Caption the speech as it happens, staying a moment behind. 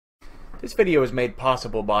This video is made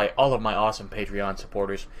possible by all of my awesome Patreon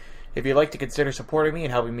supporters. If you'd like to consider supporting me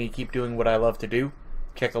and helping me keep doing what I love to do,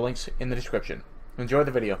 check the links in the description. Enjoy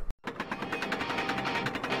the video.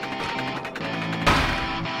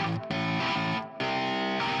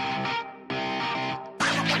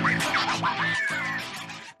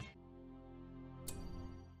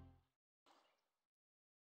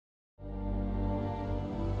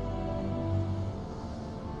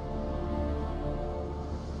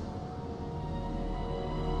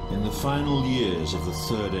 In the final years of the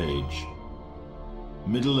Third Age,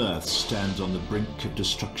 Middle-earth stands on the brink of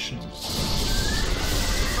destruction.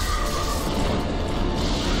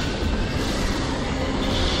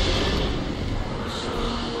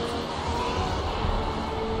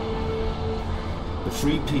 The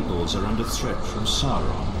Free Peoples are under threat from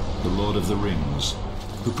Sauron, the Lord of the Rings,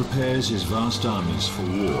 who prepares his vast armies for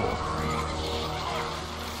war.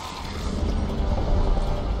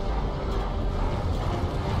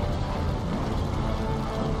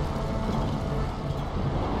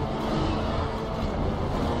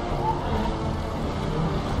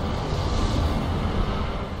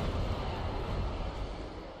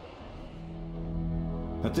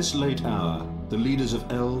 At this late hour, the leaders of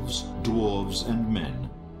elves, dwarves, and men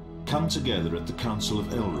come together at the Council of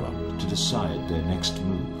Elrond to decide their next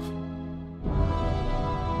move.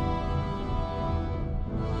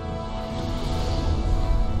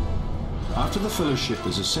 After the Fellowship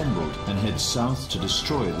is assembled and heads south to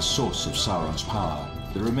destroy the source of Sauron's power,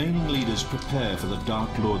 the remaining leaders prepare for the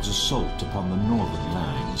Dark Lord's assault upon the northern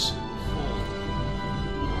lands.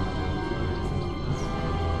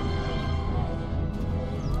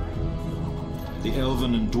 The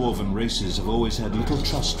elven and dwarven races have always had little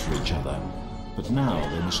trust for each other, but now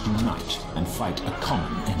they must unite and fight a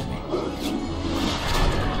common enemy.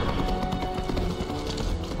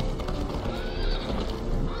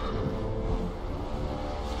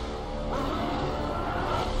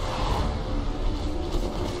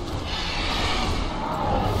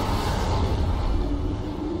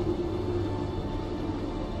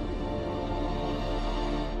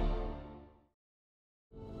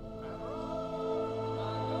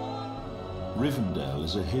 Rivendell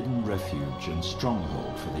is a hidden refuge and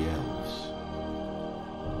stronghold for the elves.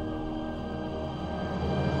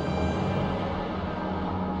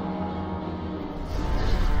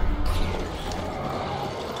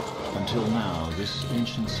 Until now, this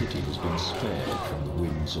ancient city has been spared from the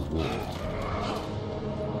winds of war.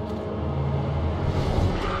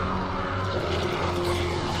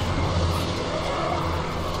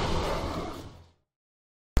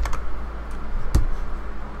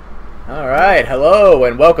 Alright, hello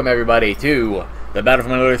and welcome everybody to the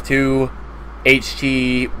BFME2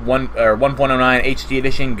 1.09 HD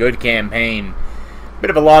Edition Good Campaign. Bit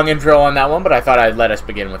of a long intro on that one, but I thought I'd let us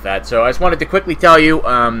begin with that. So I just wanted to quickly tell you,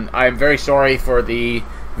 I'm very sorry for the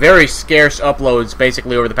very scarce uploads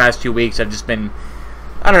basically over the past 2 weeks. I've just been,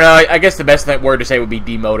 I don't know, I guess the best word to say would be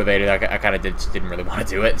demotivated. I kind of didn't really want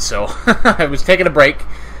to do it, so I was taking a break.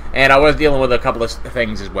 And I was dealing with a couple of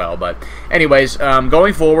things as well. But anyways,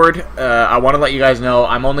 going forward, I want to let you guys know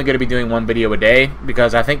I'm only going to be doing one video a day,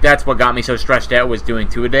 because I think that's what got me so stressed out, was doing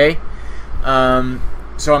 2 a day. So I'm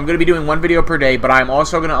going to be doing 1 video per day, but I'm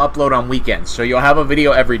also going to upload on weekends. So you'll have a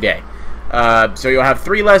video every day. So you'll have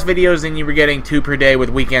 3 less videos than you were getting 2 per day with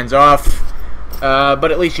weekends off.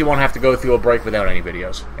 But at least you won't have to go through a break without any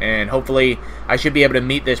videos. And hopefully I should be able to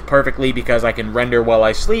meet this perfectly, because I can render while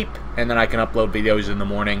I sleep, and then I can upload videos in the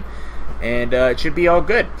morning. And it should be all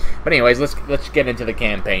good. But anyways, let's get into the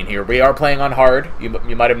campaign here. We are playing on hard. You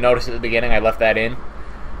might have noticed at the beginning I left that in.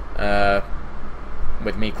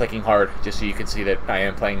 With me clicking hard, just so you can see that I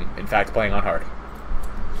am in fact playing on hard.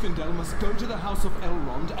 Rivendell must go to the House of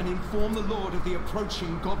Elrond and inform the Lord of the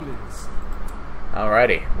approaching goblins.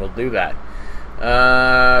 Alrighty, we'll do that.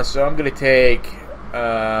 So I'm gonna take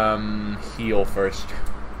heal first.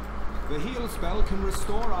 The heal spell can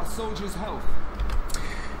restore our soldiers' health.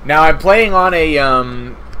 Now I'm playing on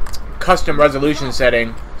a custom resolution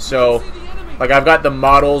setting, so like I've got the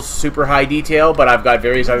models super high detail, but I've got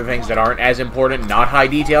various other things that aren't as important, not high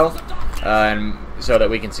detail, and so that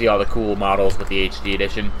we can see all the cool models with the HD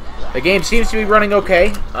edition. The game seems to be running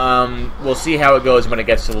okay. We'll see how it goes when it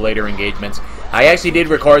gets to the later engagements. I actually did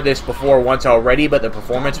record this before once already, but the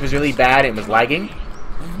performance was really bad. It was lagging.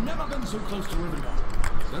 We've never been so close to Rivendell.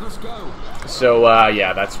 Let us go. So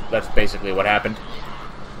yeah, that's basically what happened.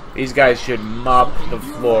 These guys should mop the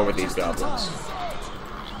floor with these goblins.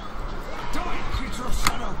 Die, creature of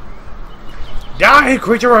shadow! Die,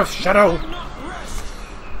 creature of shadow!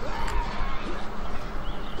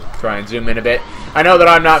 Try and zoom in a bit. I know that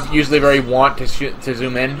I'm not usually very want to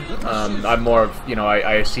zoom in. I'm more of, you know,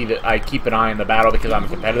 I see that I keep an eye on the battle because I'm a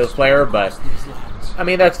competitive player, but I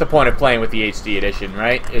mean that's the point of playing with the HD edition,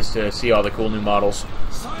 right? Is to see all the cool new models.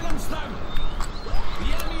 Silence them. The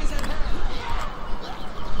enemy is ahead.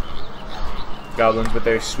 Goblins with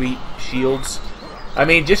their sweet shields. I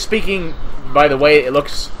mean, just speaking by the way it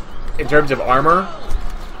looks in terms of armor,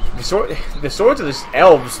 the swords of the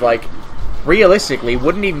elves, like, realistically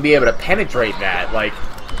wouldn't even be able to penetrate that, like,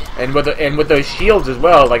 and with those shields as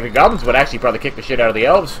well, like the goblins would actually probably kick the shit out of the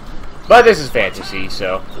elves, but this is fantasy,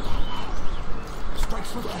 so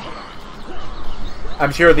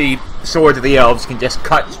I'm sure the swords of the elves can just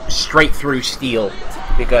cut straight through steel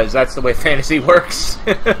because that's the way fantasy works.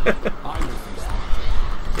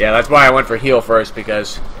 Yeah, that's why I went for heal first,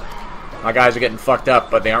 because my guys are getting fucked up,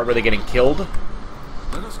 but they aren't really getting killed.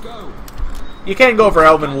 Let us go. You can go for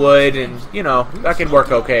Elven Wood, and, you know, that can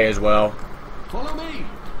work okay as well. Follow me.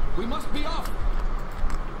 We must be off.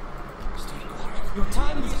 Stay quiet. Your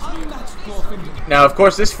time is unmatched, Glorfindel. Now, of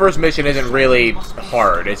course, this first mission isn't really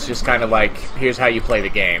hard. It's just kind of like, here's how you play the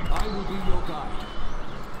game. I will be your guide.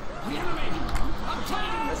 The enemy. I'm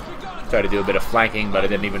telling you, we got it. Tried to do a bit of flanking, but it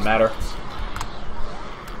didn't even matter.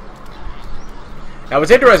 Now, what's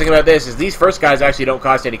interesting about this is these first guys actually don't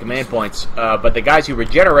cost any command points, but the guys who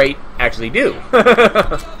regenerate actually do.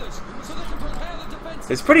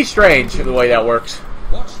 It's pretty strange the way that works.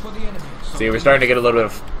 See, we're starting to get a little bit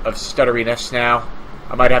of stutteriness now.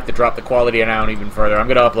 I might have to drop the quality down even further. I'm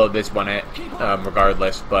going to upload this one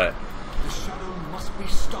regardless, but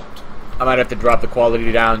I might have to drop the quality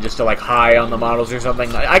down just to, like, high on the models or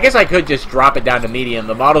something. I guess I could just drop it down to medium.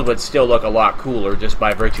 The models would still look a lot cooler just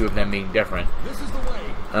by virtue of them being different.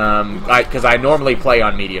 Because I normally play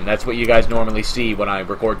on medium. That's what you guys normally see when I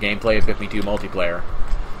record gameplay of BFME2 multiplayer.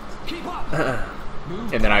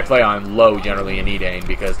 And then I play on low generally in Edane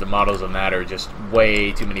because the models on that are just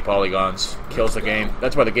way too many polygons. Kills the game.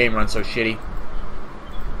 That's why the game runs so shitty.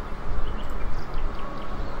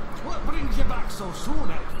 What brings you back so soon,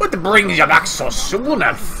 Elf? What brings you back so soon,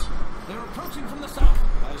 Elf? They're approaching from the south.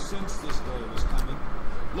 I sensed this day was coming.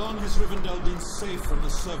 Long has Rivendell been safe from the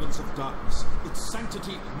servants of darkness. Its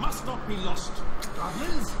sanctity must not be lost.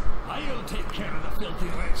 Goblins, I'll take care of the filthy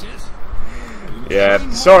wretches. Yeah,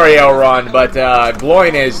 sorry, Elrond, but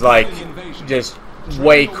Gloin is, like, just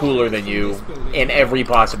way cooler than you in every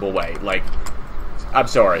possible way. Like, I'm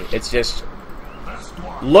sorry. It's just...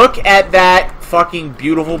 Look at that fucking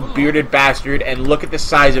beautiful bearded bastard and look at the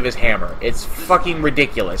size of his hammer. It's fucking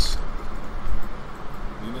ridiculous.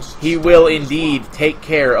 He will indeed take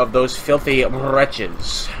care of those filthy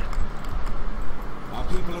wretches. Our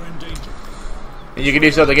people are in danger. And you can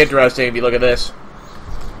do something interesting if you look at this.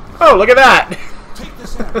 Oh, look at that! Take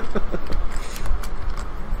this out.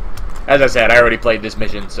 As I said, I already played this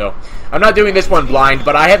mission, so I'm not doing this one blind,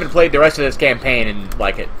 but I haven't played the rest of this campaign in,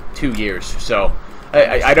 like, 2 years, so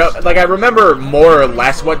I don't, like, I remember more or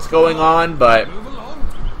less what's going on, but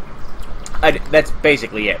that's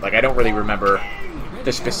basically it. Like, I don't really remember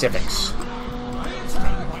the specifics.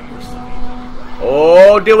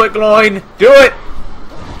 Oh, do it, Gloin! Do it!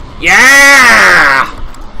 Yeah!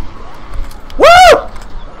 Woo!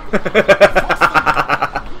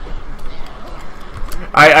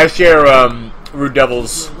 I share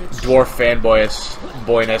Rudevil's dwarf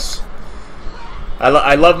fanboyness.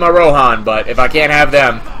 I love my Rohan, but if I can't have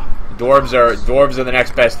them, dwarves are the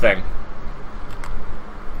next best thing.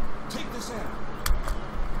 Take this air.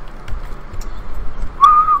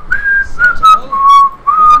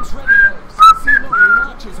 Weapons ready, Elves. See no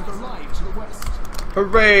archers have arrived to the west.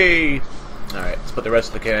 Hooray! Alright, let's put the rest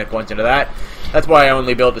of the command points into that. That's why I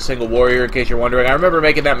only built a single warrior, in case you're wondering. I remember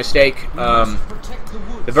making that mistake.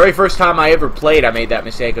 The very first time I ever played, I made that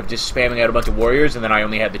mistake of just spamming out a bunch of warriors, and then I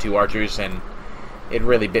only had the 2 archers, and it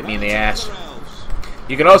really bit me in the ass.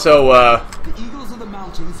 You can also, The eagles of the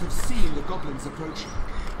mountains have seen the goblins approaching.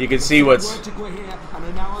 you can see what's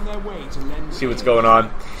See what's going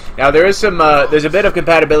on. Now there is some there's a bit of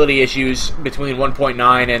compatibility issues between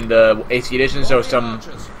 1.9 and the AC edition, so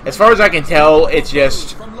as far as I can tell, it's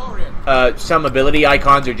just some ability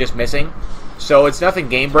icons are just missing. So it's nothing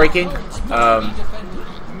game breaking.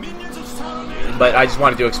 But I just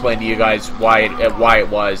wanted to explain to you guys why it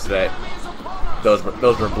was that those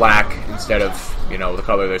were black instead of, you know, the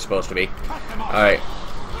color they're supposed to be. All right.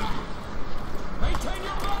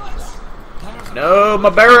 No, my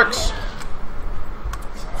barracks.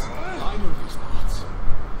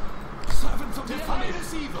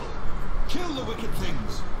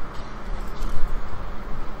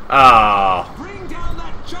 Ah. Bring down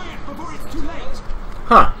that giant before it's too late.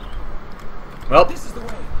 Huh. Well. This is the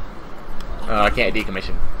way. I can't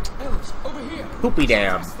decommission. Elves, over here. Poopy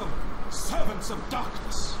damn. Servants of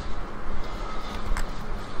darkness.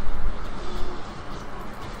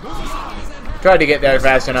 Tried to get there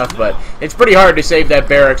fast enough, but it's pretty hard to save that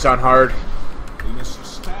barracks on hard. We must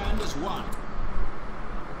stand as one.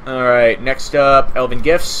 Alright, next up, Elven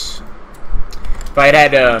Gifts. If I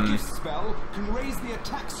had Spell can raise the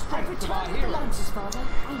attack strength of our heroes.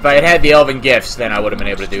 if I had had the Elven Gifts, then I would have been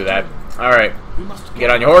able to do that. Alright,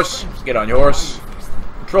 get on your horse. Get on your horse.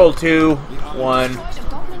 Control 2, 1.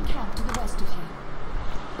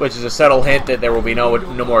 Which is a subtle hint that there will be no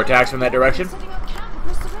more attacks from that direction.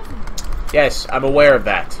 Yes, I'm aware of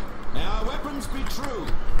that. May our weapons be true.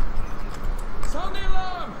 Sound the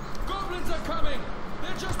alarm! Goblins are coming!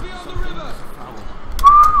 They're just beyond the river!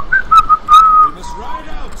 We must ride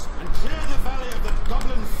out and clear the valley of the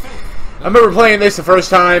goblin filth. I remember playing this the first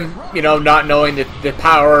time, you know, not knowing the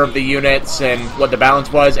power of the units and what the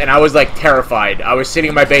balance was, and I was, like, terrified. I was sitting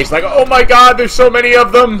in my base like, oh my god, there's so many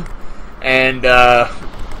of them! And,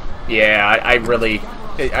 yeah, I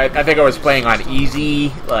think I was playing on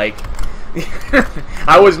easy, like...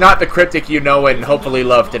 I was not the KryPtik you know and hopefully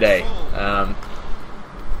love today. I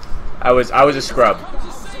was a scrub.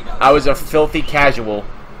 I was a filthy casual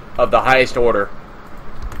of the highest order.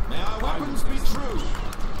 May our weapons be true.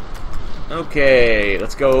 Okay,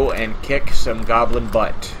 let's go and kick some goblin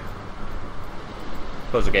butt.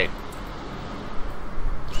 Close the gate.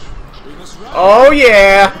 We must ride Oh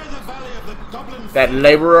yeah! clear the valley of the goblin That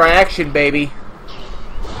laborer action, baby.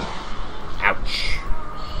 Ouch.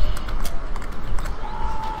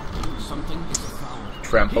 Something is found.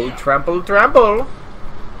 Trample, trample, trample.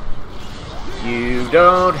 You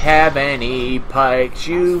don't have any pikes,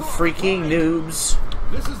 you freaking noobs.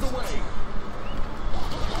 This is the way.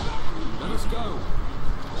 Let us go.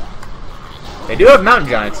 They do have mountain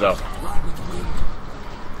giants, though. Ride with the wind.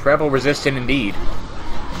 Trample resistant indeed.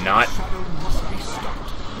 Not. Shadow must be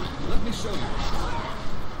stopped. Let me show you.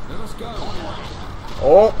 Let us go.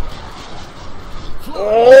 Oh.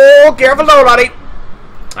 Oh, careful though, buddy.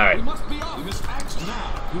 Alright. We must be off. We must act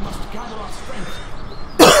now. We must gather our strength.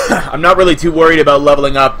 I'm not really too worried about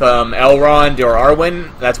leveling up Elrond or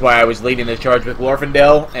Arwen. That's why I was leading the charge with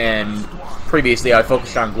Rivendell, and previously I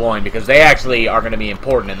focused on Gloin, because they actually are going to be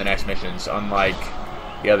important in the next missions, unlike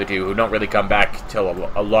the other two, who don't really come back till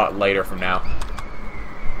a lot later from now.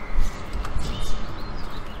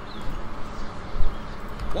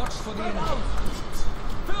 Watch for the enemy.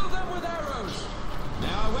 Fill them with arrows.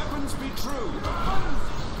 May our weapons be true.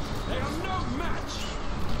 They are no match.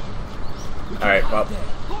 Alright, well,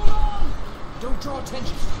 Hold on. Don't draw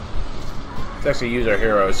attention. let's actually use our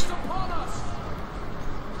heroes. Upon us.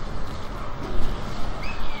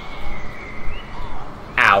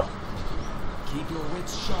 Ow. Keep your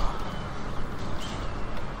wits sharp.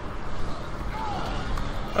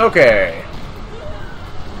 Okay.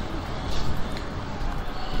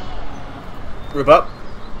 Group up.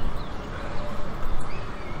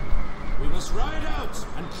 We must ride out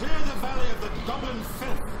and clear the valley of the goblin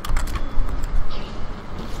filth.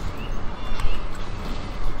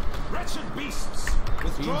 Wretched beasts!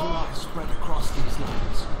 Withdraw! Evil spread across these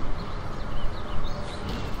lands.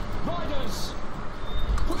 Riders!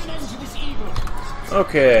 Put an end to this evil!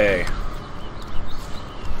 Okay.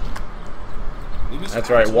 We must That's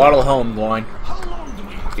act right, now. waddle home, Gloin. How long do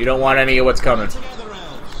we have You don't want any of what's coming. together,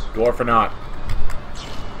 elves? Dwarf or not.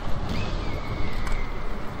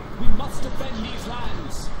 We must defend these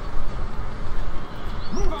lands.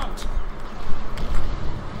 Move out!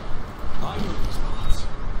 I know these parts.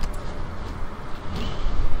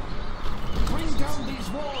 Bring down these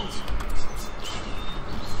walls.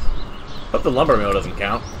 Hope the lumber mill doesn't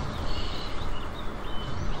count.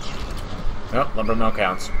 Nope, lumber mill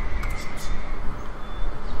counts.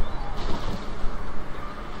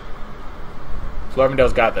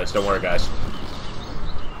 Rivendell's got this, don't worry, guys.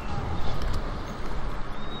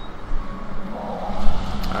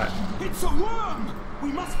 Alright. It's a worm!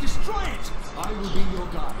 We must destroy it! I will be your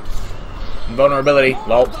guide. Invulnerability,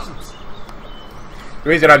 lol. The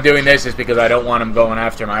reason I'm doing this is because I don't want him going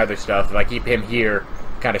after my other stuff. If I keep him here,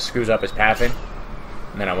 it kind of screws up his pathing.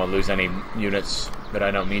 And then I won't lose any units that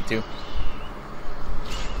I don't need to.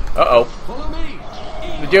 Uh-oh. Follow me!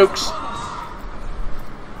 The jukes.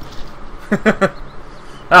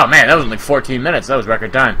 Oh man, that was only 14 minutes. That was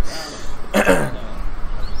record time.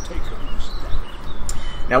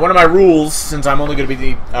 Now, one of my rules, since I'm only going to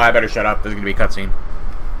be the... I better shut up. There's going to be a cutscene.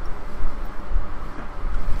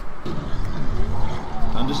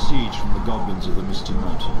 Under siege from the goblins of the Misty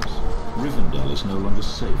Mountains, Rivendell is no longer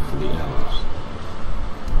safe for the elves.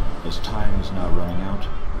 As time is now running out,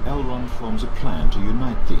 Elrond forms a plan to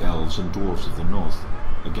unite the elves and dwarves of the north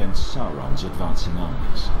against Sauron's advancing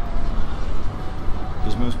armies.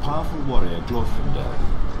 His most powerful warrior, Glorfindel,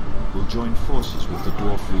 will join forces with the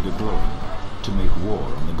dwarf leader Gloin to make war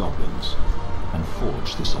on the goblins and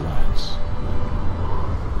forge this alliance.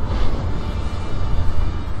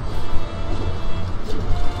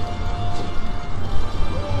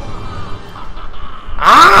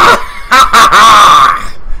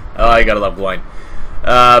 Oh, you gotta love Gloin.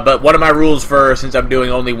 But one of my rules for, since I'm doing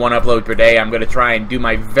only one upload per day, I'm going to try and do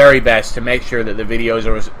my very best to make sure that the videos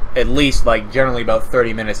are at least, like, generally about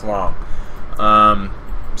 30 minutes long.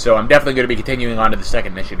 So I'm definitely going to be continuing on to the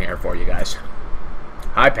second mission here for you guys.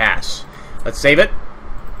 High pass. Let's save it.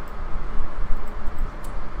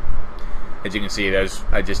 As you can see,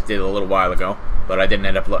 I just did a little while ago, but I didn't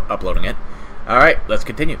end up uploading it. Alright, let's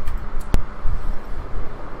continue.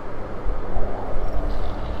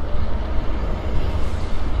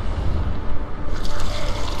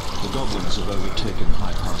 The Goblins have overtaken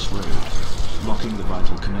High Pass Road, blocking the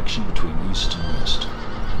vital connection between east and west.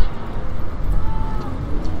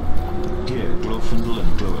 Here, Glorfindel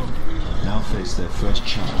and Gloin now face their first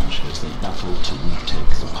challenge as they battle to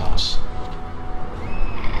retake the pass.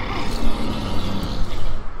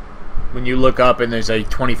 When you look up and there's a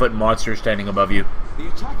 20-foot monster standing above you. The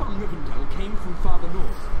attack on Rivendell came from farther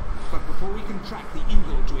north, but before we can track the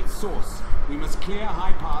evil to its source, we must clear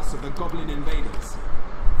High Pass of the Goblin invaders.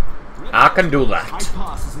 I can do that. High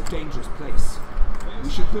Pass is a dangerous place. We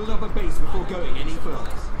should build up a base before going any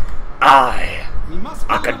further. I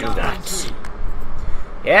I can do that.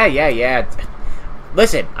 Yeah.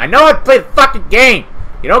 Listen, I know how to play the fucking game.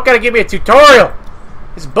 You don't gotta give me a tutorial.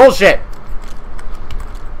 This is bullshit.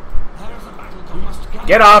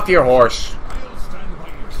 Get off your horse.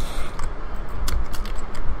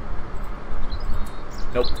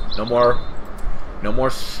 Nope, no more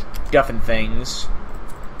stuffing things.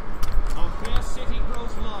 Our fair city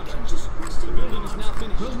grows larger. The building is now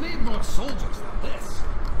finished. We'll need more soldiers than this.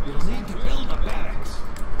 We'll need to build a barracks.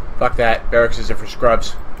 Fuck that. Barracks are for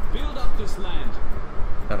scrubs. Build up this land.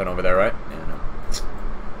 Nothing over there, right? Yeah,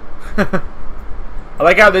 no. I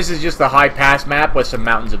like how this is just the high pass map with some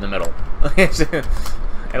mountains in the middle. And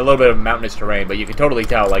a little bit of mountainous terrain, but you can totally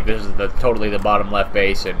tell, like, this is totally the bottom left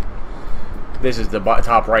base, and this is the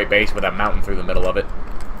top right base with a mountain through the middle of it.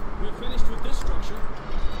 We're finished with this structure.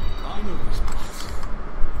 I know these spots.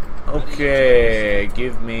 Okay,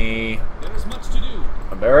 give me There is much to do.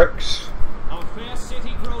 a barracks. Our fair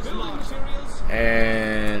city grows large. Materials.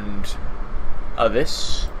 And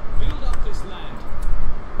this. Build up this land.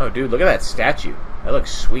 Oh, dude, look at that statue. That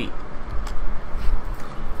looks sweet.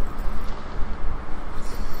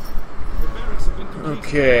 The barracks have been completed.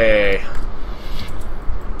 Okay.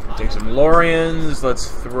 Take some Lorians. Let's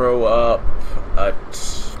throw up a...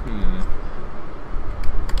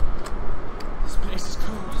 This place is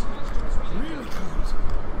cold. Really cold.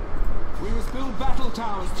 We must build battle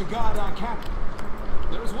towers to guard our camp.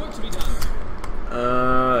 There is work to be done.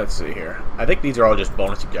 Let's see here. I think these are all just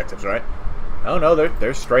bonus objectives, right? Oh, no,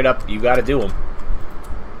 they're straight up. You gotta do them.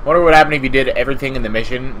 Wonder what would happen if you did everything in the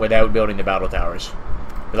mission without building the battle towers.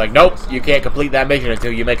 You're like, nope, you can't complete that mission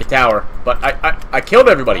until you make a tower. But I killed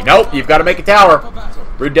everybody. Nope, you've got to make a tower.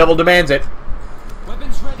 Rude Devil demands it.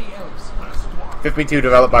 Weapons ready, elves. BFME2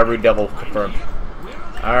 developed by Rude Devil, confirmed.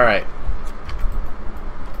 Alright.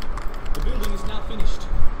 The building is now finished.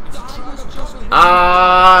 It's a tribe of justice.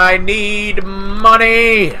 I need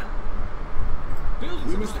money.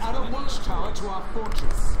 We must add a watchtower to our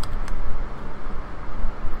fortress.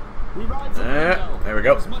 We ride from Rivendell. There we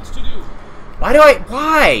go. There's much to do.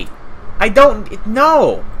 Why? I don't,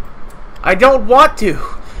 no. I don't want to.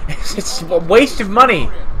 It's a waste of money.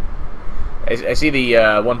 I see the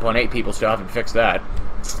 1.8 people still haven't fixed that.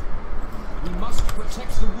 We must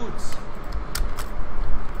protect the woods.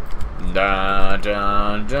 Dun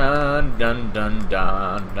dun dun dun dun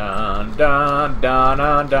dun dun dun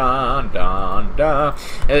dun dun dun dun.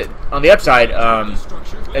 On the upside,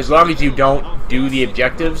 as long as you don't do the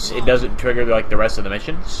objectives, it doesn't trigger like the rest of the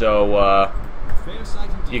mission. So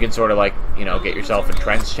you can sort of like, you know, get yourself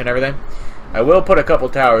entrenched and everything. I will put a couple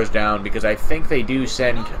towers down because I think they do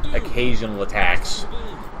send occasional attacks,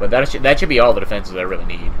 but that should be all the defenses I really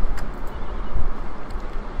need.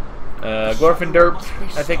 Glorfindel,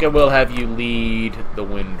 I think I will have you lead the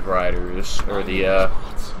Wind Riders, or the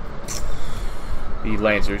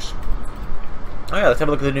Lancers. Oh yeah, let's have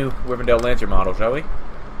a look at the new Rivendell Lancer model, shall we?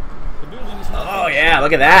 Oh yeah,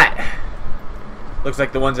 look at that! Looks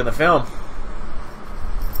like the ones in the film.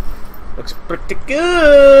 Looks pretty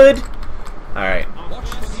good! Alright.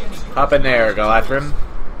 Hop in there, Galadrim.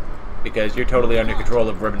 because you're totally under control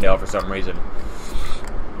of Rivendell for some reason.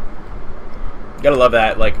 You gotta love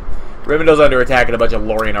that. Like, Rivendell's under attack and a bunch of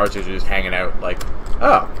Lorien archers are just hanging out. Like,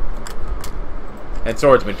 oh. And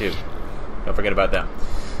swordsmen, too. Don't forget about them.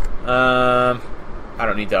 I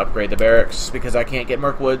don't need to upgrade the barracks because I can't get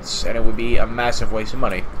Mirkwoods, and it would be a massive waste of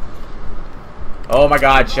money. Oh my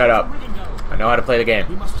god, shut up. I know how to play the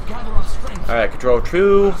game. Alright, control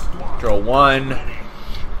 2, control 1,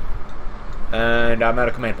 and I'm out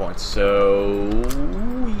of command points, so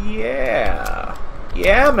yeah.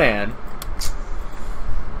 Yeah, man.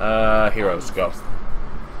 Heroes, go.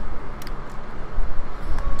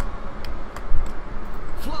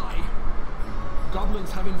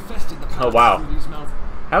 Goblins have infested the path. Oh wow. Through these mountains.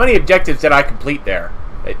 How many objectives did I complete there?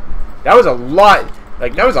 That was a lot.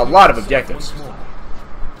 Like, that was a lot of objectives.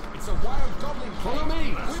 It's a wild goblin. Follow me.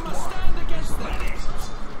 We must stand against them.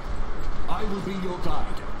 I will be your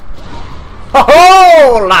guide. Ho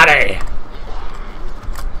ho, laddie!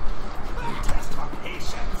 Test our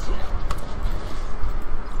patience.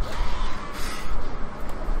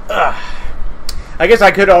 I guess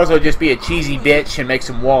I could also just be a cheesy bitch and make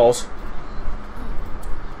some walls.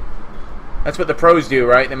 That's what the pros do,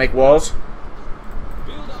 right? They make walls.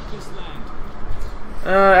 Build up this land.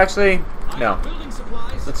 Actually, no. Building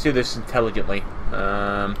supplies. Let's do this intelligently. The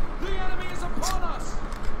enemy is upon us.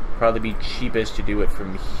 Probably be cheapest to do it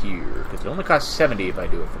from here, because it only costs 70 if I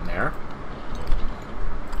do it from there.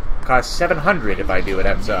 It costs 700 if I do it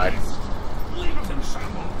outside. Leave it in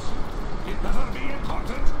shambles. It better be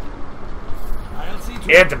important. I'll see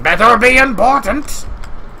to It better be important.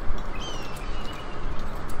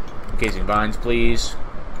 Casing vines, please.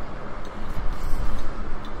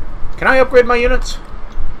 Can I upgrade my units?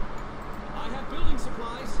 I have building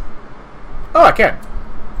supplies. Oh, I can.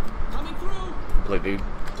 Coming through.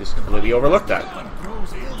 Completely overlooked that.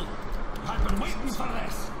 Grows ill. I've been waiting for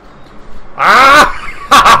this. Ah!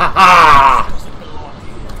 Ha ha ha! Doesn't belong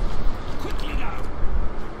here. Quickly now.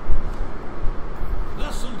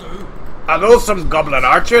 This'll do. Are those some goblin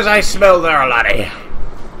archers I smell there, laddie?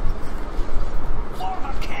 For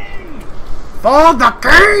the king. For the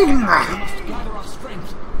king! We must gather our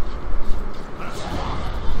strength.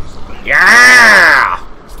 Yeah!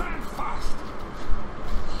 Stand fast.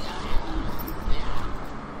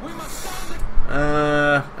 We must stand.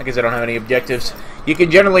 I guess I don't have any objectives. You can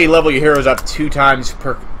generally level your heroes up 2 times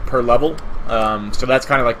per level. So that's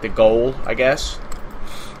kind of like the goal, I guess.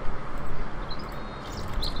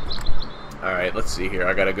 Alright, let's see here.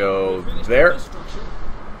 I gotta go there.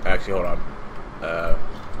 Actually, hold on.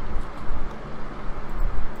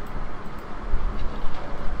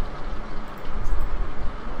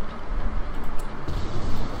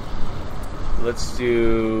 Let's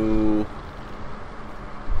do...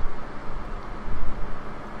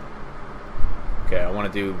 Okay, I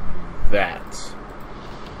want to do that.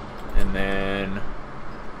 And then...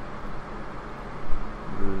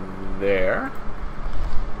 there.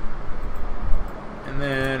 And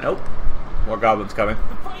then... oh, more goblins coming.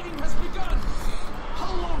 The fighting has begun.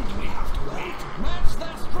 How long do we have to wait? Match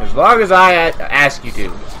that strength. As long as I ask you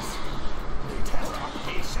to. Test our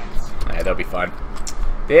patience. Yeah, they'll be fine.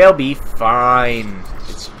 They'll be fine.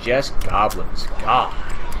 It's just goblins. God.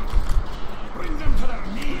 Bring them to their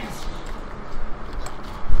knees.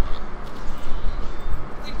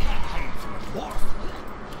 They can't hide from a dwarf.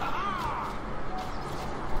 Ah!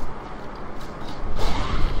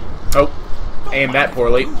 Oh, aim that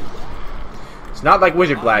poorly. It's not like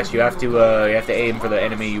Wizard Blast. You have to aim for the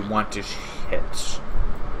enemy you want to hit.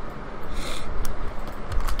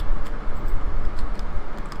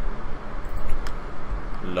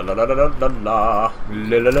 La la la la la la la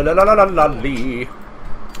la la la la la.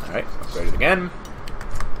 Alright, upgrade it again.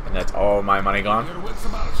 And that's all my money gone. Your wits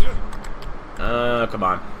about you. Come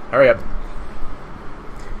on. Hurry up.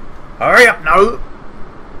 Hurry up now!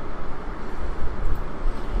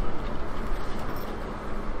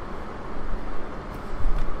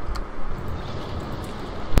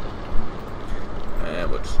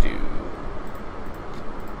 And let's do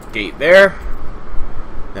gate there.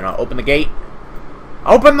 Then I'll open the gate.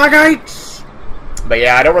 Open the gates! But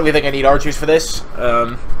yeah, I don't really think I need archers for this.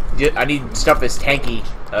 I need stuff that's tanky.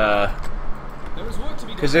 There is work to be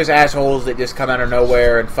done. Because there's assholes that just come out of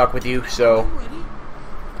nowhere and fuck with you, so...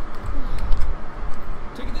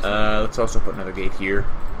 let's also put another gate here.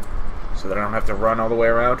 So that I don't have to run all the way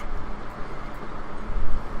around.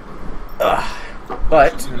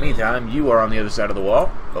 But, in the meantime, you are on the other side of the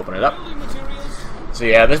wall. Open it up. So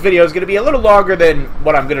yeah, this video is going to be a little longer than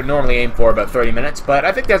what I'm going to normally aim for, about 30 minutes. But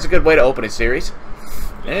I think that's a good way to open a series.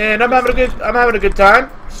 And I'm having a good time,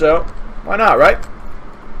 so why not, right?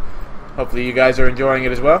 Hopefully you guys are enjoying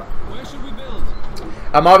it as well. Where should we build?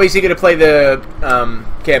 I'm obviously going to play the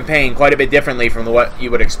campaign quite a bit differently from what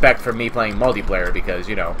you would expect from me playing multiplayer because,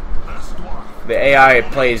 you know, the AI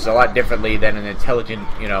plays a lot differently than an intelligent,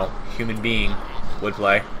 you know, human being would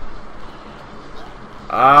play.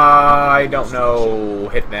 I don't know.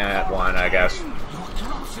 Hit that one, I guess.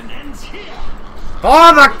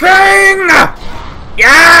 For the king!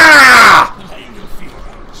 Yeah!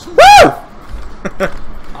 Woo!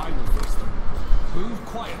 Move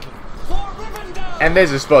quietly. For Rivendell! And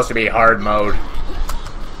this is supposed to be hard mode.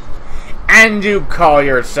 And you call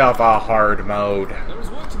yourself a hard mode. There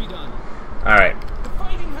is work to be done. Alright. The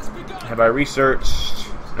fighting has begun. Have I researched?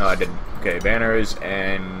 No, I didn't. Okay, banners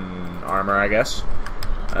and armor, I guess.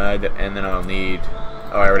 And then I'll need...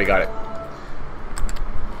 Oh, I already got it.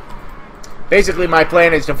 Basically, my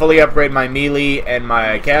plan is to fully upgrade my melee and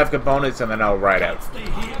my cav components, and then I'll ride out.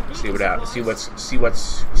 See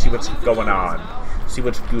what's going on. See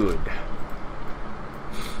what's good.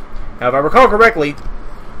 Now, if I recall correctly,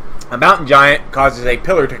 a mountain giant causes a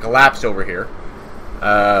pillar to collapse over here.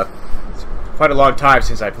 It's quite a long time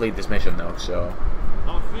since I played this mission, though, so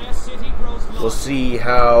we'll see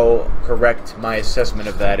how correct my assessment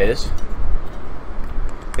of that is.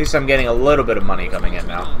 At least I'm getting a little bit of money coming in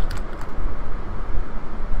now.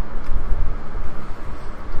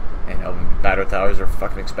 And battle towers are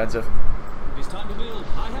fucking expensive. It's time to build.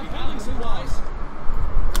 I have building supplies.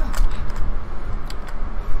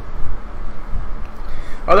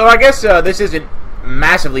 Although I guess this isn't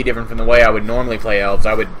massively different from the way I would normally play elves.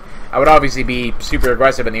 I would obviously be super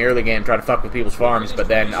aggressive in the early game, try to fuck with people's farms, but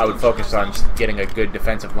then I would focus on getting a good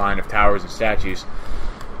defensive line of towers and statues.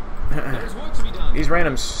 These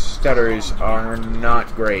random stutters are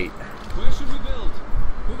not great. Where should we build?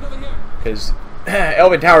 Move it over here. Because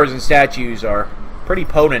elven towers and statues are pretty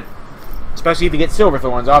potent, especially if you get silver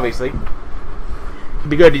thorns, obviously. It'd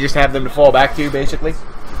be good to just have them to fall back to, basically.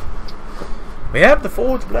 We have the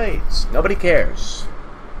forged blades. Nobody cares.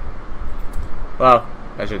 Well,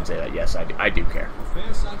 I shouldn't say that. Yes, I do care.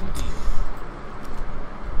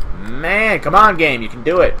 Man, come on, game. You can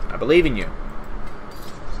do it. I believe in you.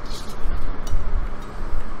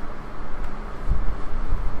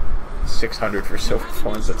 $600 for silver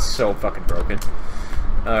thorns. That's so fucking broken.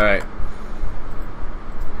 Alright.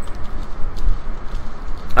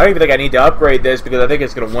 I don't even think I need to upgrade this because I think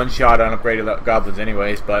it's going to one-shot on upgraded goblins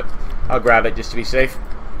anyways, but I'll grab it just to be safe.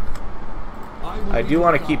 I do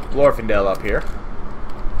want to keep Rivendell up here.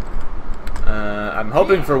 I'm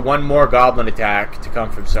hoping for one more goblin attack to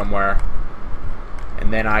come from somewhere,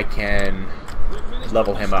 and then I can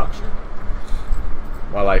level him up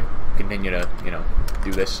while I continue to, you know,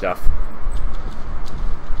 do this stuff.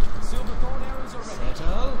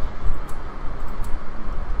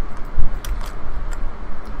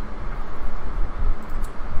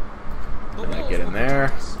 Get in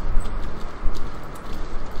there.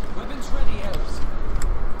 Weapons ready, elves.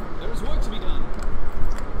 There is work to be done.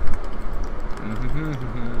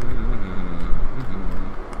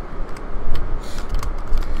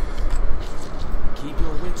 Keep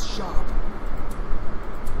your wits sharp.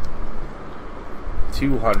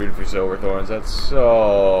 200 for silver thorns. That's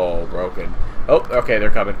so broken. Oh, okay, they're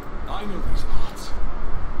coming. I know these parts.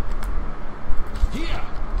 Here.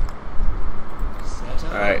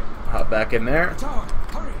 All right. Hop back in there. Tower,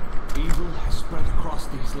 hurry! Evil has spread across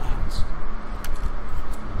these lands.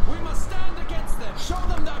 We must stand against them. Show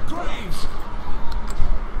them their graves.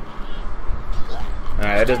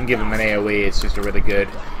 Alright, that doesn't give him an AoE. It's just a really good.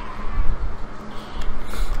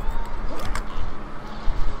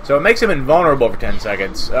 So it makes him invulnerable for 10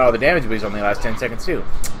 seconds. Oh, the damage boost only lasts 10 seconds too.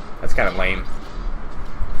 That's kind of lame.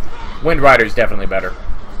 Wind Rider is definitely better.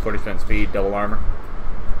 40% speed, double armor.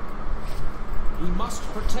 We must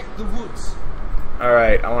protect the woods.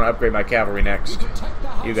 Alright, I want to upgrade my cavalry next.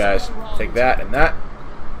 You guys, take that and that.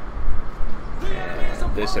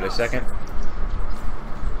 And this in a second.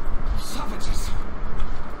 Savages.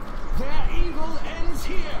 Their evil ends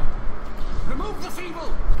here. Remove this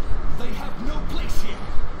evil. They have no place here.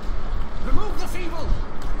 Remove this evil.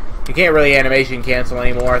 You can't really animation cancel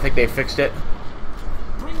anymore. I think they fixed it.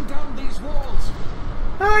 Bring down these walls.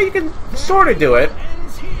 You can sort of do it.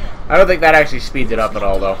 I don't think that actually speeds it up at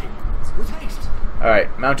all, though.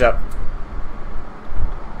 Alright, mount up.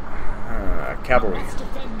 Cavalry.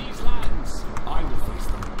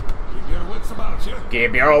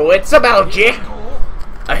 Keep your wits about you.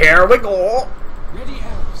 Here we go.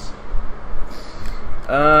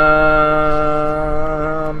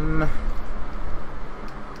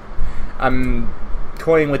 I'm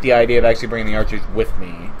toying with the idea of actually bringing the archers with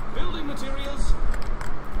me. Building materials.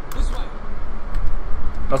 This way.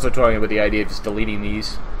 I'm also toying with the idea of just deleting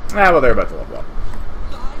these. Ah, well, they're about to level up.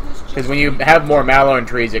 Because when you have more mallow in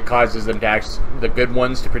trees, it causes them to the good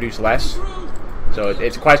ones to produce less. So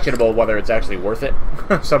it's questionable whether it's actually worth it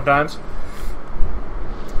sometimes.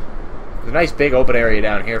 There's a nice big open area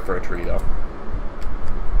down here for a tree, though.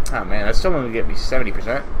 Oh man, that's still only get me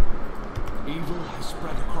 70%. Evil has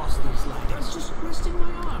spread across these lands. It's just resting my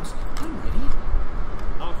arms. I'm ready.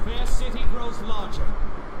 Our fair city grows larger.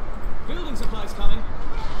 Building supplies coming.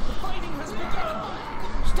 The fighting has begun.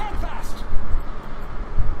 Stand fast.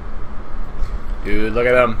 Dude, look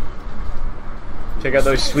at them. Check out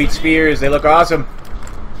those sweet spears. They look awesome.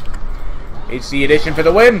 HC edition for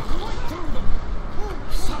the win.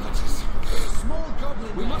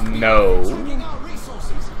 No.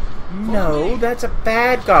 No, that's a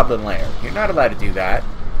bad goblin lair. You're not allowed to do that.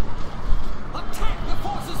 Attack the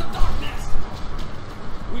forces of darkness.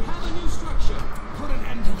 We have a new structure. Put an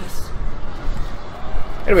end to this.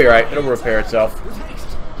 It'll be right. It'll repair itself.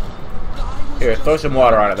 Here, throw some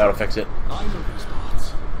water on it. That'll fix it. I know these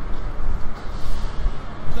spots.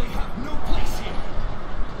 They have no place here.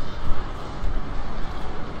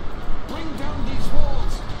 Bring down these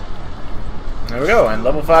walls. There we go. And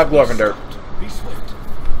level 5 Glorfindel. Be swift.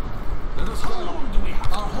 How long do we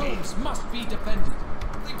have? Our homes must be defended.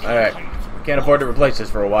 Alright. Can't afford to replace this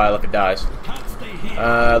for a while if it dies. Can't stay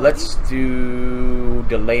here. Let's do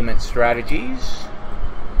delayment strategies.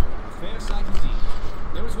 Fair sight indeed.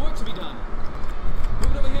 There is work to be done.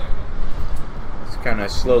 Move it over here. Let's kind of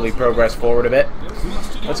slowly progress forward a bit.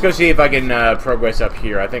 Let's go see if I can progress up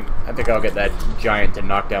here. I think I'll get that giant to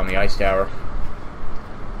knock down the ice tower.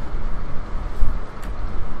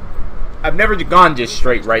 I've never gone just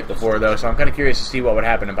straight right before, though, so I'm kind of curious to see what would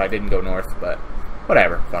happen if I didn't go north, but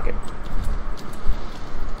whatever. Fuck it.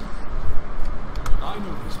 I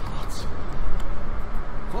know these spots.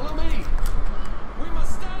 Follow me. We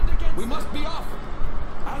must stand against. We must be off.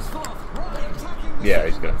 As forth. Yeah,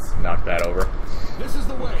 he's gonna knock that over. This is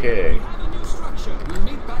the way. Okay. We have a new structure. We'll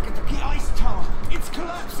meet back at the ice tower. It's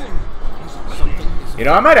collapsing. Something is. You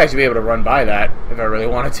know, I might actually be able to run by that if I really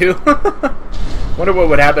wanted to. Wonder what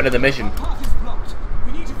would happen to the mission. Our path is blocked.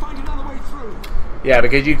 We need to find another way through. Yeah,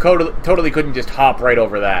 because you totally couldn't just hop right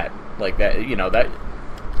over that. Like that, you know,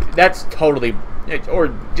 that's totally...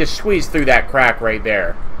 Or just squeeze through that crack right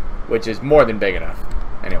there, which is more than big enough.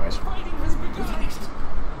 Anyways. Fighting has begun.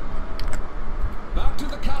 Back to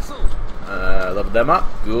the castle. Level them up.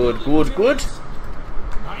 Good, good, good.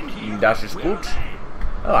 Dash is good.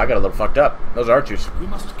 Oh, I got a little fucked up. Those archers. We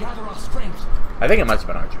must gather our strength. I think it must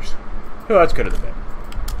have been archers. Who else could it have been?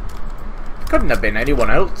 Couldn't have been anyone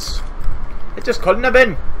else. It just couldn't have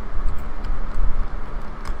been.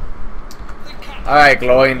 Alright,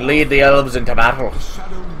 Gloin, lead the elves into battle. The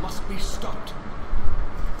shadow must be stopped.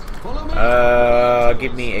 Follow me.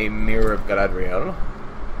 Give me a mirror of Galadriel.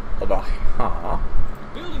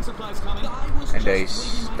 Building supplies coming. And a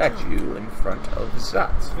statue in front of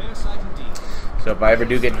that. Fair sight indeed. So if I ever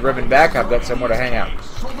do get driven back, I've got somewhere to hang out.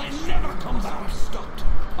 So they never come back. Stopped.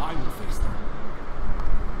 I will face them.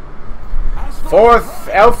 As for Fourth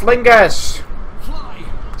Elflingus! fly.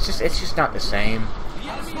 It's just not the same. The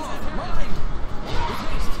enemy is at mine.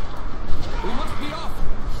 We must be off.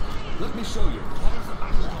 Let me show you.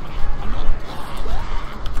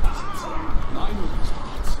 I know these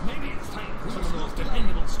spots. Maybe it's time for some of those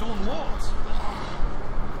dependable stone walls.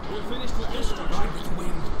 We're finished with this structure. Ride with the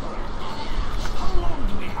wind. How long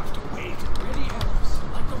do we have to wait? Ready elves,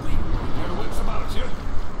 like the wind. Their wits about us here.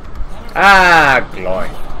 Ah,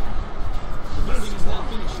 Gloin. The building is now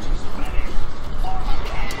finished.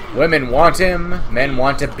 Women want him, men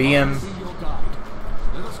want to be him. Be your guide.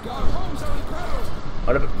 Let us go. Homes are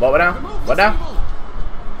incredible. What now? What now?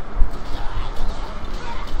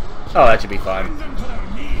 Oh, that should be fun. Them to their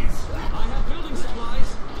knees. I have building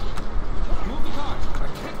supplies. Move the cart. Our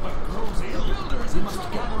temper grows ill. The builder is in trouble. We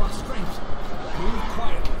must gather our strength. Move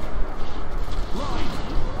quietly. Ride.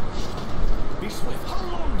 Be swift. How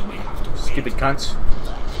long do we have to wait? Stupid cunts.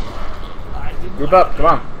 I didn't Group like up, come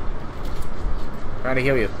on. Trying to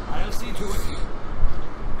heal you. I'll see to it.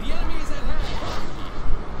 The enemy is at hand.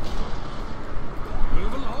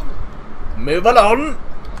 Move along. Move along!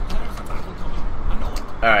 There's a battle coming. I know it.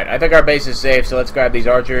 Alright, I think our base is safe, so let's grab these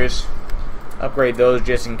archers. Upgrade those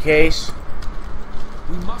just in case.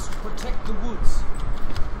 We must protect the woods.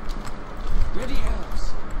 Ready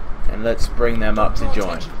elves. And let's bring them up to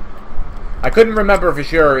join. I couldn't remember for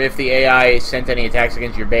sure if the AI sent any attacks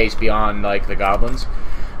against your base beyond, like, the goblins.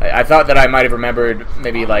 I thought that I might have remembered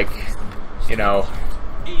maybe, like, you know,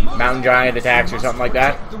 mountain giant attacks or something like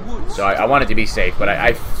that. So I want it to be safe, but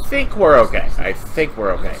I think we're okay. I think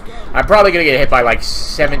we're okay. I'm probably going to get hit by like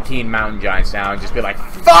 17 mountain giants now and just be like,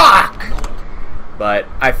 fuck! But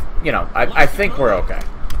I think we're okay.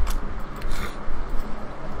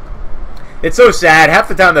 It's so sad. Half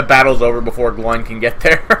the time the battle's over before Gloin can get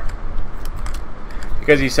there.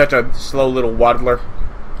 Because he's such a slow little waddler.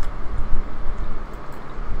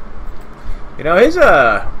 You know, his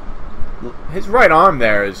right arm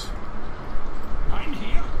there is... I'm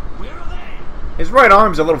here. Where are they? His right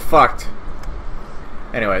arm's a little fucked.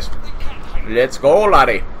 Anyways. Let's go,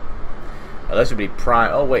 laddie. Oh, this would be prime...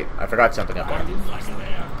 Oh, wait. I forgot something up there.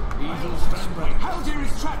 Haldir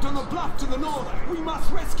is trapped on the bluff to the north. We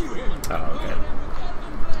must rescue him. Oh, okay.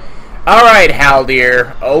 Alright,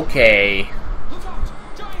 Haldir. Okay. Look out!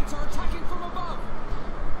 Giants are attacking from above.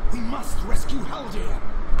 We must rescue Haldir.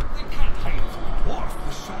 They can't hide from the dwarf.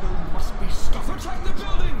 The shadow must be stopped. Protect the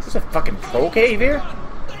buildings. Is this a fucking troll cave here?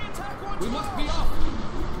 They attack once. We must be off.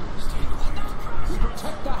 Stay quiet. We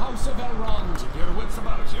protect the house of Elrond. Keep your wits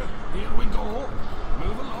about you. Here we go.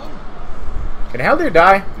 Move along. Can Haldir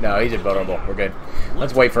die? No, he's invulnerable. We're good.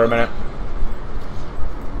 Let's wait for a minute.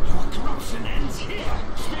 Your corruption ends here.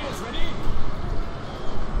 Spears ready.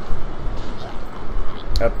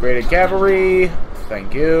 Upgraded cavalry.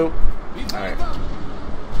 Thank you. Alright.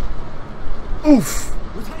 Oof!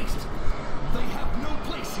 With haste. They have no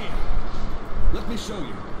place here. Let me show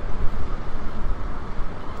you.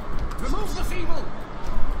 Remove this evil.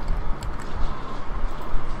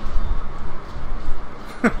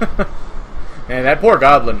 Man, that poor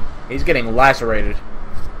goblin. He's getting lacerated.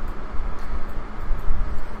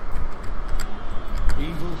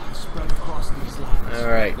 Evil has spread across these lands.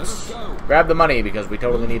 Alright. Let us go. Grab the money because we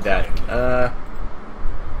totally need that.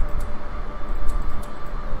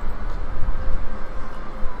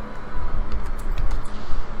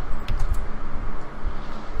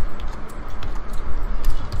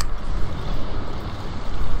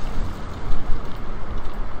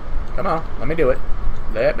 Come on, let me do it.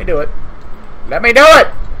 Let me do it. Let me do it!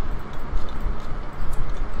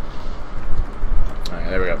 Alright,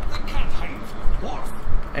 there we go.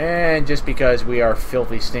 And just because we are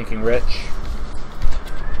filthy stinking rich.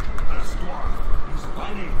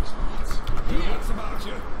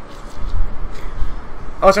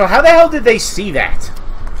 Also, how the hell did they see that?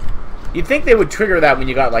 You'd think they would trigger that when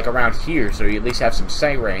you got like around here, so you at least have some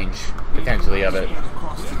sight range, potentially, of it.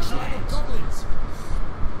 Goblins.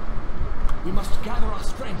 We must gather our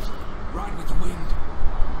strength. Ride with the wind.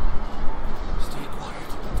 Stay quiet.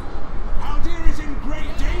 Haldir is in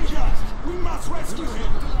great danger. We must rescue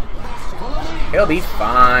him. Follow me. He'll be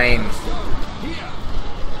fine. Here.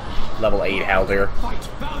 Level 8 Haldir. Fight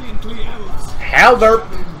valiantly, elves. Haldir!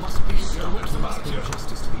 Must be your wits about you.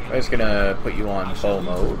 I'm just gonna put you on bow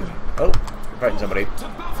mode. Oh, fighting somebody. To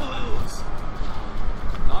battle, elves.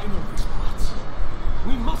 I know these parts.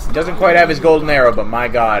 We must. He doesn't quite have his golden arrow, but my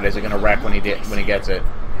god, is it gonna wreck when he gets it.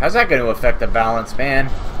 How's that gonna affect the balance, man?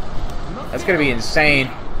 That's gonna be insane.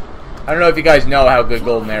 I don't know if you guys know how good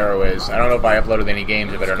golden arrow is. I don't know if I uploaded any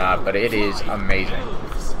games of it or not, but it is amazing.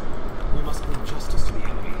 We must bring justice to the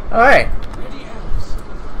enemy. Oh, hey. Ready, elves.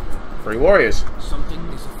 Free warriors. Something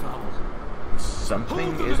is afoul.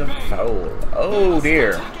 Something is afoul. Oh,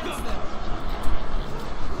 dear. Evil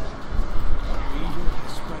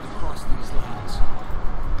has spread across these lands.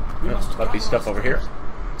 We must Puppy stuff over here.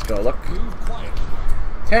 Let's go look. move quietly.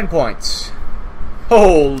 10 points.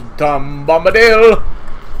 Hold Tom Bombadil.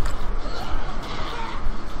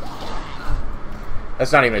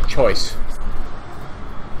 That's not even a choice.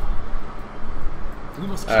 We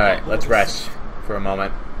must keep Alright, our let's borders. rest for a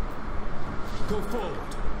moment. Go forward.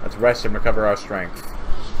 Let's rest and recover our strength.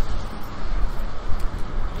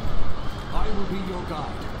 I will be your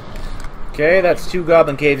guide. Okay, that's 2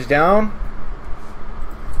 goblin caves down.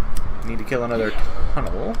 Need to kill another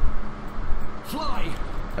tunnel. Fly.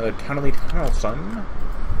 Another tunnely tunnel, son.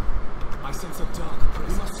 I sense a dark presence.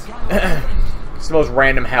 We must gather our strength. It's the most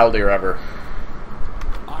random Haldir ever.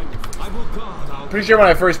 I will guard our Pretty sure when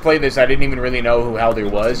I first played this, I didn't even really know who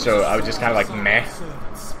Haldir was, so I was just kind of like, meh.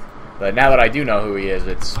 servants. But now that I do know who he is,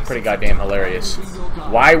 it's pretty goddamn hilarious.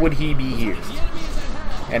 Why would he be here?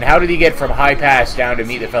 And how did he get from High Pass down to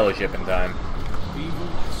meet the Fellowship in time? Evil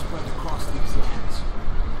has spread across these lands.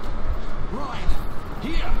 Ride.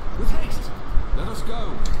 Here, with haste. Let us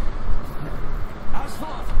go.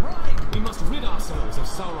 Asvarth, ride. We must rid ourselves of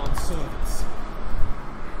Sauron's servants.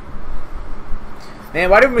 Man,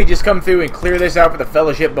 why didn't we just come through and clear this out for the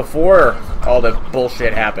Fellowship before all the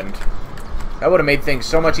bullshit happened? That would have made things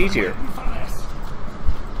so much easier.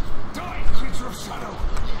 Die, creature of shadow.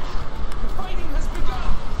 The fighting has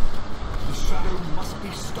begun. The shadow must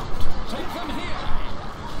be stopped.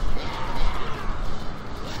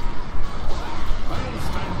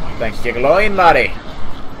 Thank you, Gloin, laddie.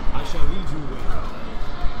 I shall lead you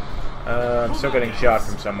where. I'm still getting shot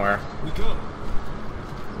from somewhere. We go.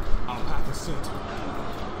 Our path is certain.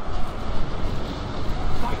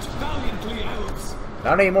 Fight valiantly, elves.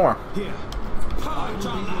 Not anymore. Here. Purge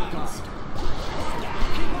our lands.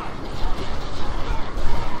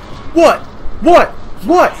 What? What?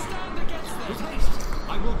 What? Stand against them. With haste,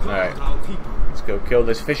 I will guard Alright. our people. Let's go kill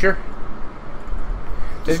this fisher.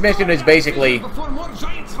 This mission is basically... Before more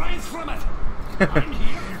giants rise from it. I'm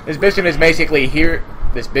here. This mission is basically here...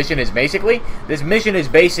 This mission is basically...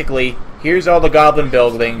 Here's all the goblin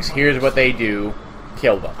buildings. Here's what they do.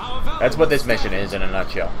 Kill them. That's what this mission is in a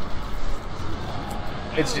nutshell.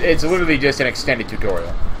 It's literally just an extended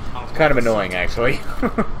tutorial. It's kind of annoying, actually.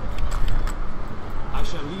 I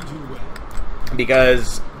shall lead you where.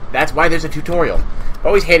 Because that's why there's a tutorial. I've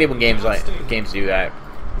always hated when games do that.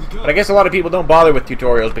 But I guess a lot of people don't bother with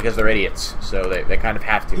tutorials because they're idiots. So they kind of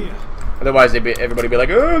have to. Otherwise, everybody be like,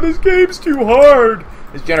 oh, this game's too hard.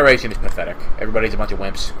 This generation is pathetic. Everybody's a bunch of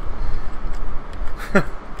wimps.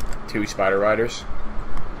 2 spider riders.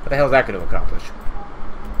 What the hell is that going to accomplish?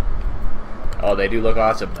 Oh, they do look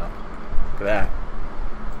awesome, though. Look at that.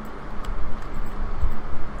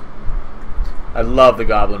 I love the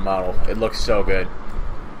goblin model. It looks so good.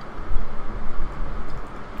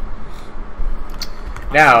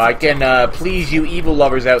 Now, I can please you evil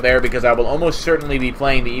lovers out there because I will almost certainly be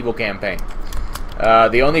playing the evil campaign.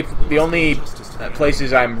 The only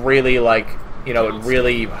places I'm really like, you know, it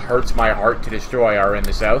really hurts my heart to destroy are in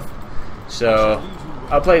the south. So,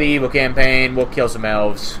 I'll play the evil campaign, we'll kill some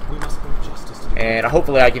elves, and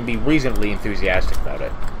hopefully I can be reasonably enthusiastic about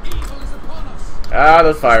it. Ah,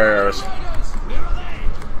 those fire arrows.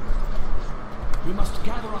 We must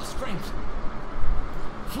gather our strength.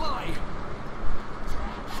 Fly.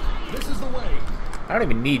 This is the way. I don't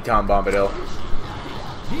even need Tom Bombadil.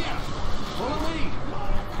 Here. Follow me.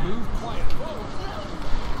 Move quiet.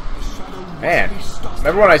 Man,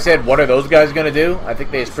 remember when I said, what are those guys going to do? I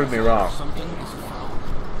think they just proved me wrong. Something is found.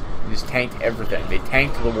 They just tanked everything. They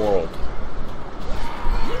tanked the world.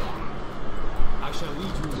 I shall lead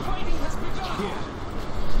you. Fighting has begun. Here.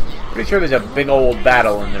 Pretty sure there's a big old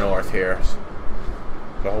battle in the north here.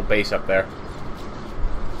 The whole base up there.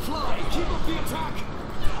 Fly. Keep up the attack.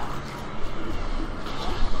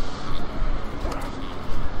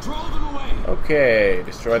 Draw them away. Okay,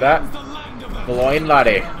 destroy that. Gloin,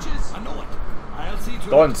 laddie.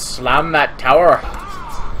 Go and slam that tower.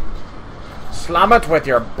 Slam it with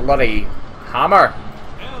your bloody hammer.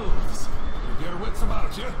 Elves, you get your wits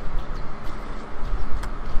about you.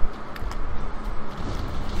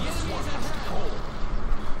 This one's cold.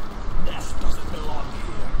 This doesn't belong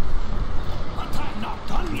here. Attack not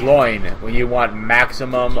done yet. Gloin, when you want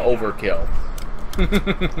maximum overkill. We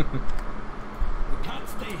can't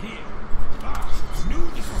stay here. Knew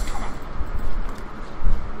this was coming.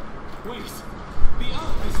 Wait, the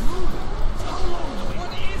earth is moving. How long do we?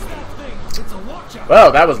 What is that thing? It's a watcher.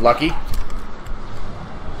 Well, that was lucky.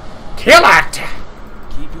 Kill it!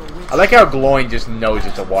 Keep your wits. I like how Gloin just knows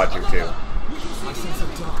it's a watcher too. I sense a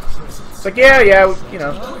dark presence. It's like, yeah, you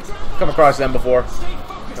know, come across them before.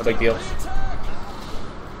 No big deal.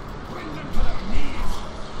 Bring them to their knees.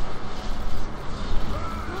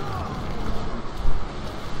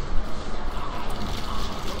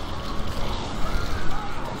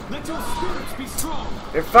 Let your spirits be strong.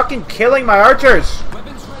 They're fucking killing my archers!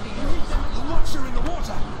 Weapons ready. The watcher in the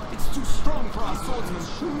water. It's too strong for our swordsmen.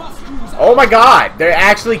 We must use. Oh my god! They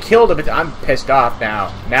actually killed him. I'm pissed off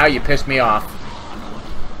now. Now you pissed me off.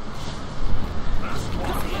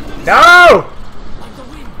 No! Like the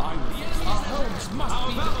wind. Our homes must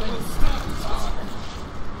be defended.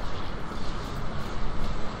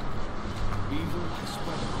 Evil has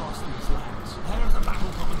spread across these lands. There's a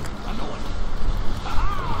battle coming. I know it.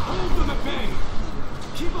 Hold them at bay.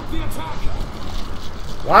 Keep up the attack.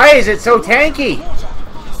 Why is it so tanky? Water.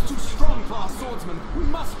 It's too strong for our swordsmen. We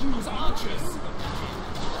must use archers.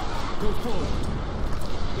 Go forward.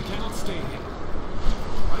 We cannot stay here.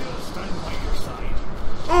 I'll stand by your side.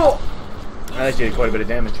 Oh! That did quite a bit of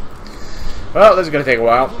damage. Well, this is going to take a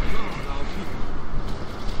while.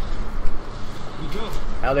 We go.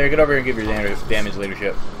 Haldir, get over here and give your damage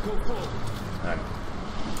leadership. Go forward. Alright.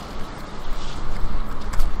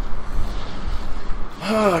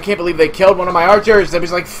 Oh, I can't believe they killed one of my archers. There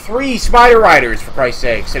was like 3 spider riders, for Christ's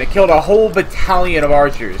sakes, and it killed a whole battalion of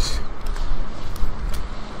archers.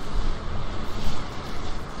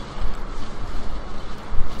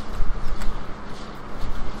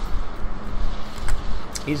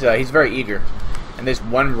 He's very eager. And this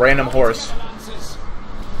one random horse.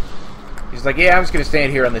 He's like, yeah, I'm just gonna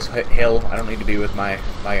stand here on this hill. I don't need to be with my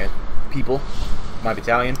people, my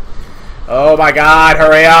battalion. Oh my God!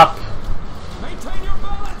 Hurry up! Maintain your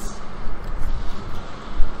balance.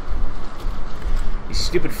 These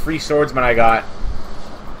stupid free swordsmen I got.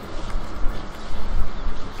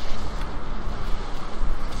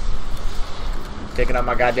 Taking up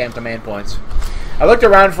my goddamn command points. I looked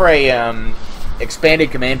around for a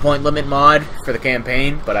expanded command point limit mod for the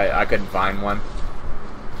campaign, but I couldn't find one.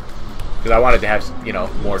 Because I wanted to have, you know,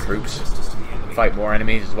 more troops. Fight more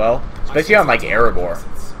enemies as well. Especially on, like, Erebor.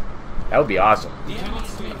 That would be awesome.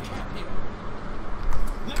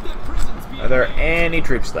 Are there any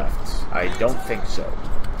troops left? I don't think so.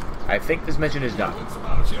 I think this mission is done.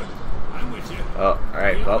 Oh,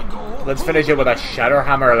 alright, well, let's finish it with a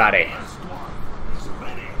Shadowhammer laddie.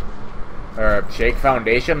 Or Shake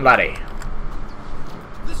Foundation laddie.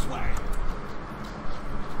 This way.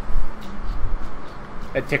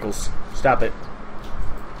 That tickles. Stop it.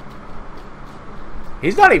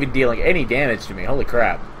 He's not even dealing any damage to me. Holy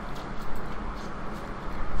crap.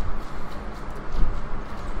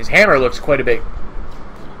 His hammer looks quite a bit...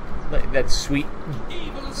 that sweet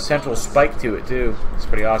central spike to it, too. It's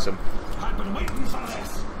pretty awesome. I've been waiting for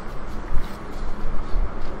this.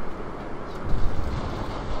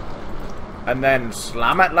 And then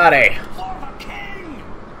slam it, laddie. For the king.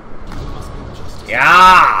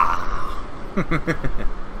 Yeah!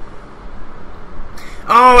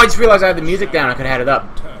 Oh, I just realized I had the music down. I could have had it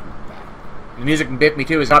up. The music in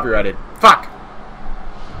BFME2 is copyrighted. Fuck!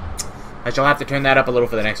 I shall have to turn that up a little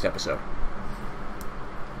for the next episode.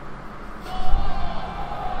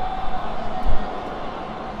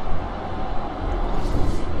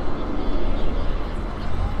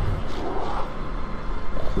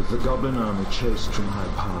 With the Goblin army chased from High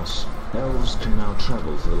Pass, elves can now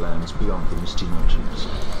travel to the lands beyond the Misty Mountains.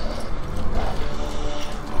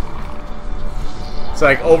 It's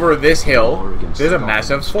like over this hill, there's a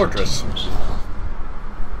massive fortress.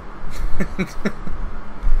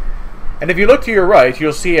 And if you look to your right,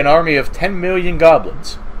 you'll see an army of 10 million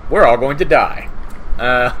goblins. We're all going to die.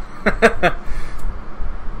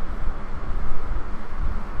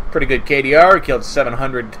 Pretty good KDR. Killed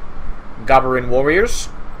 700 Goblin warriors.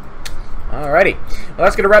 Alrighty. Well,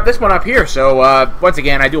 that's going to wrap this one up here. So, once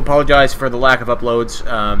again, I do apologize for the lack of uploads.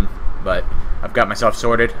 But I've got myself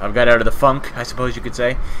sorted. I've got out of the funk, I suppose you could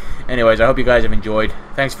say. Anyways, I hope you guys have enjoyed.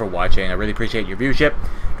 Thanks for watching. I really appreciate your viewership.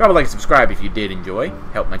 Drop a like and subscribe if you did enjoy.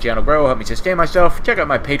 Help my channel grow. Help me sustain myself. Check out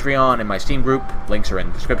my Patreon and my Steam group. Links are in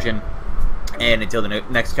the description. And until the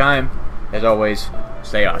next time, as always,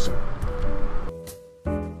 stay awesome.